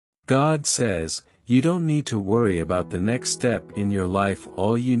God says, you don't need to worry about the next step in your life.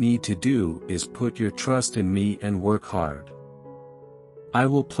 All you need to do is put your trust in me and work hard. I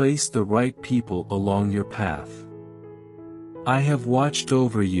will place the right people along your path. I have watched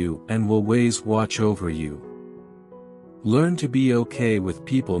over you and will always watch over you. Learn to be okay with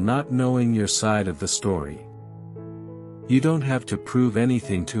people not knowing your side of the story. You don't have to prove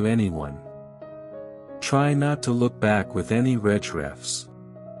anything to anyone. Try not to look back with any regrets.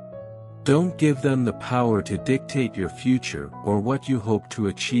 Don't give them the power to dictate your future or what you hope to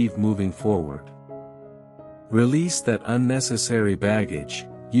achieve moving forward. Release that unnecessary baggage,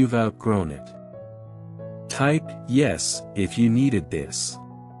 you've outgrown it. Type yes if you needed this.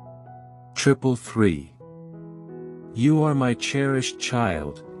 333. You are my cherished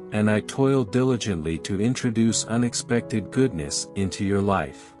child, and I toil diligently to introduce unexpected goodness into your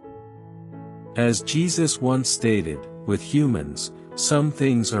life. As Jesus once stated, with humans, some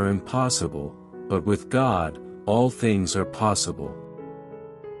things are impossible, but with God, all things are possible.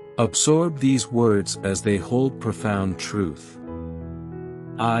 Absorb these words as they hold profound truth.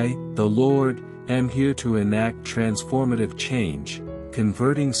 I, the Lord, am here to enact transformative change,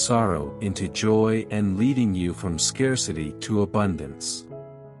 converting sorrow into joy and leading you from scarcity to abundance.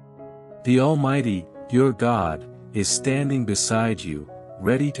 The Almighty, your God, is standing beside you,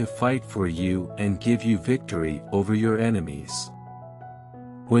 ready to fight for you and give you victory over your enemies.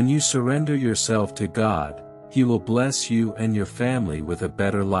 When you surrender yourself to God, He will bless you and your family with a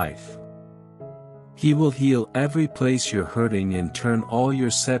better life. He will heal every place you're hurting and turn all your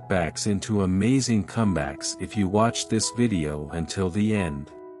setbacks into amazing comebacks if you watch this video until the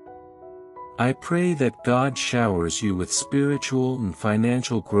end. I pray that God showers you with spiritual and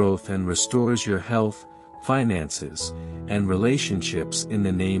financial growth and restores your health, finances, and relationships in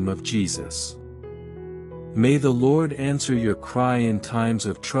the name of Jesus. May the Lord answer your cry in times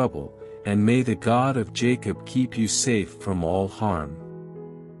of trouble, and may the God of Jacob keep you safe from all harm.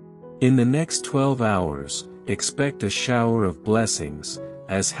 In the next 12 hours, expect a shower of blessings,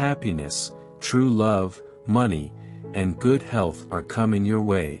 as happiness, true love, money, and good health are coming your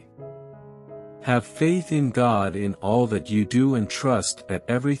way. Have faith in God in all that you do and trust that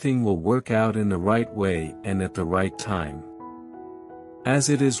everything will work out in the right way and at the right time. As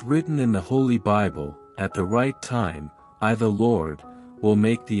it is written in the Holy Bible, at the right time, I the Lord, will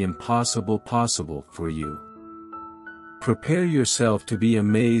make the impossible possible for you. Prepare yourself to be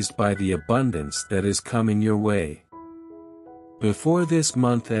amazed by the abundance that is coming your way. Before this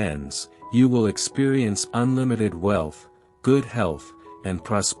month ends, you will experience unlimited wealth, good health, and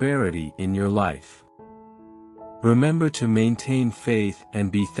prosperity in your life. Remember to maintain faith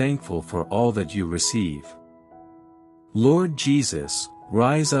and be thankful for all that you receive. Lord Jesus,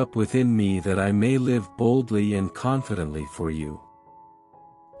 rise up within me that I may live boldly and confidently for you.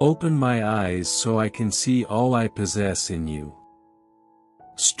 Open my eyes so I can see all I possess in you.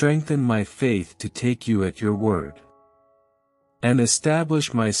 Strengthen my faith to take you at your word. And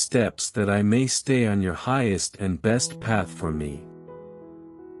establish my steps that I may stay on your highest and best path for me.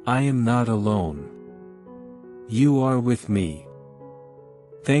 I am not alone. You are with me.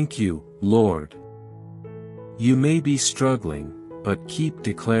 Thank you, Lord. You may be struggling, but keep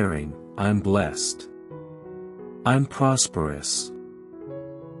declaring, I'm blessed. I'm prosperous.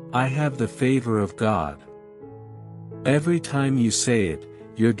 I have the favor of God. Every time you say it,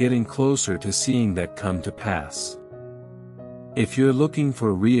 you're getting closer to seeing that come to pass. If you're looking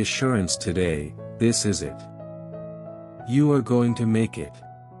for reassurance today, this is it. You are going to make it.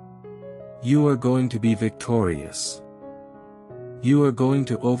 You are going to be victorious. You are going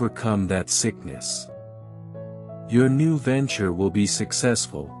to overcome that sickness. Your new venture will be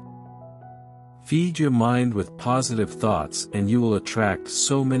successful. Feed your mind with positive thoughts and you will attract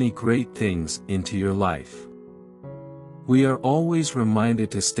so many great things into your life. We are always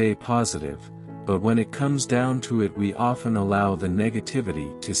reminded to stay positive, but when it comes down to it we often allow the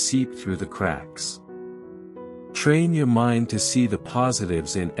negativity to seep through the cracks. Train your mind to see the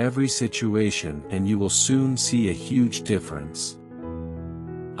positives in every situation and you will soon see a huge difference.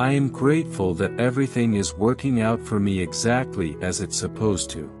 I am grateful that everything is working out for me exactly as it's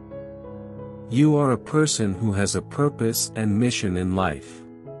supposed to. You are a person who has a purpose and mission in life.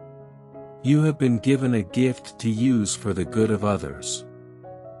 You have been given a gift to use for the good of others.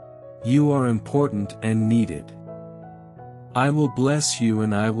 You are important and needed. I will bless you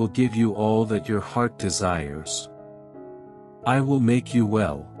and I will give you all that your heart desires. I will make you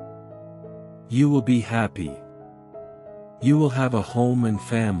well. You will be happy. You will have a home and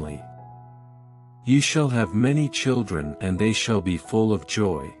family. You shall have many children and they shall be full of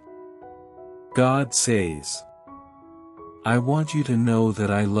joy. God says, I want you to know that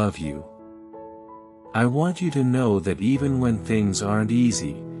I love you. I want you to know that even when things aren't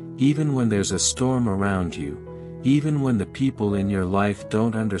easy, even when there's a storm around you, even when the people in your life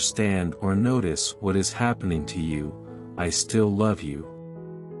don't understand or notice what is happening to you, I still love you.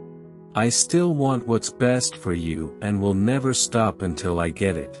 I still want what's best for you and will never stop until I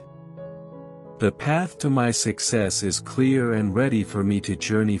get it. The path to my success is clear and ready for me to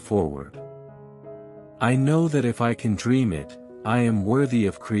journey forward. I know that if I can dream it, I am worthy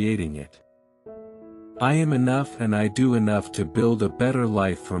of creating it. I am enough and I do enough to build a better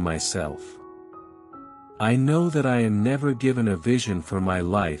life for myself. I know that I am never given a vision for my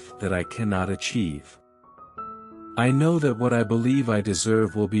life that I cannot achieve. I know that what I believe I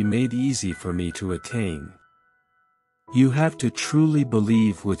deserve will be made easy for me to attain. You have to truly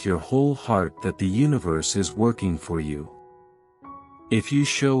believe with your whole heart that the universe is working for you. If you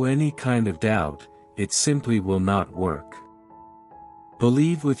show any kind of doubt, it simply will not work.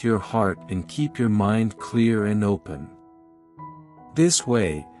 Believe with your heart and keep your mind clear and open. This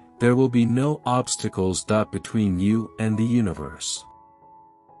way, there will be no obstacles between you and the universe.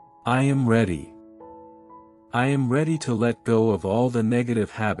 I am ready. I am ready to let go of all the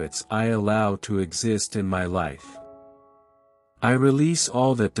negative habits I allow to exist in my life. I release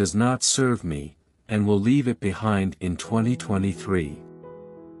all that does not serve me, and will leave it behind in 2023.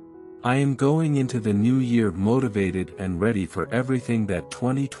 I am going into the new year motivated and ready for everything that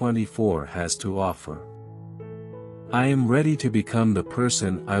 2024 has to offer. I am ready to become the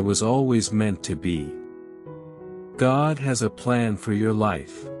person I was always meant to be. God has a plan for your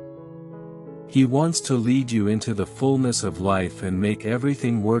life. He wants to lead you into the fullness of life and make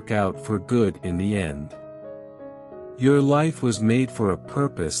everything work out for good in the end. Your life was made for a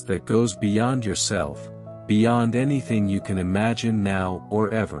purpose that goes beyond yourself, beyond anything you can imagine now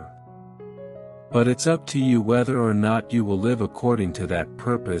or ever. But it's up to you whether or not you will live according to that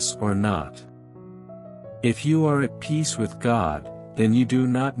purpose or not. If you are at peace with God, then you do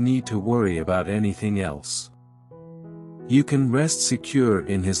not need to worry about anything else. You can rest secure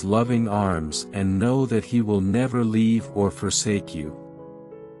in His loving arms and know that He will never leave or forsake you.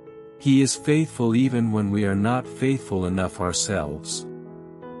 He is faithful even when we are not faithful enough ourselves.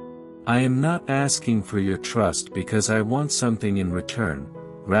 I am not asking for your trust because I want something in return,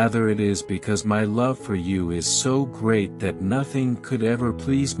 rather it is because my love for you is so great that nothing could ever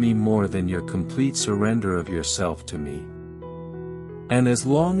please me more than your complete surrender of yourself to me. And as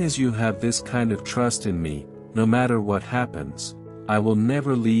long as you have this kind of trust in me, no matter what happens, I will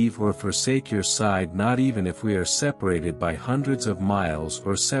never leave or forsake your side, not even if we are separated by hundreds of miles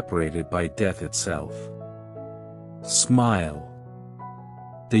or separated by death itself. Smile.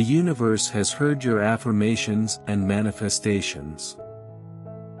 The universe has heard your affirmations and manifestations.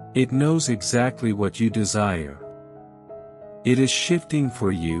 It knows exactly what you desire. It is shifting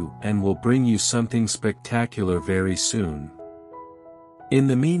for you and will bring you something spectacular very soon. In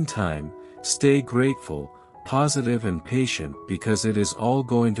the meantime, stay grateful, positive and patient because it is all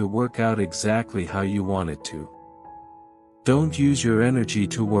going to work out exactly how you want it to. Don't use your energy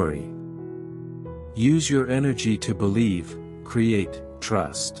to worry. Use your energy to believe, create,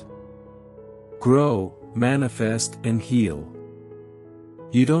 trust. Grow, manifest and heal.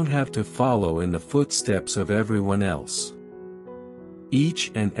 You don't have to follow in the footsteps of everyone else.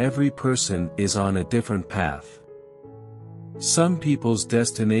 Each and every person is on a different path. Some people's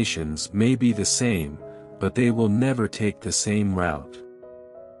destinations may be the same, but they will never take the same route.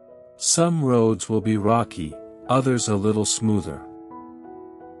 Some roads will be rocky, others a little smoother.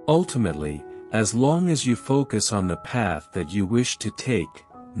 Ultimately, as long as you focus on the path that you wish to take,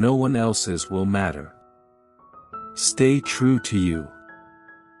 no one else's will matter. Stay true to you.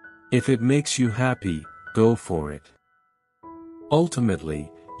 If it makes you happy, go for it.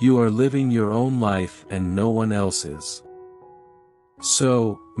 Ultimately, you are living your own life and no one else's.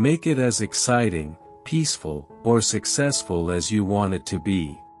 So, make it as exciting, peaceful, or successful as you want it to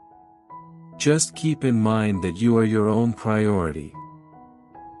be. Just keep in mind that you are your own priority.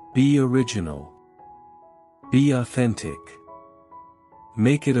 Be original. Be authentic.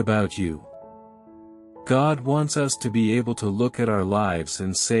 Make it about you. God wants us to be able to look at our lives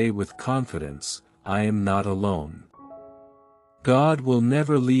and say with confidence, I am not alone. God will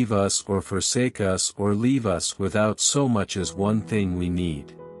never leave us or forsake us or leave us without so much as one thing we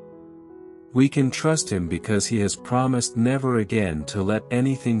need. We can trust Him because He has promised never again to let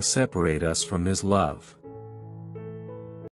anything separate us from His love.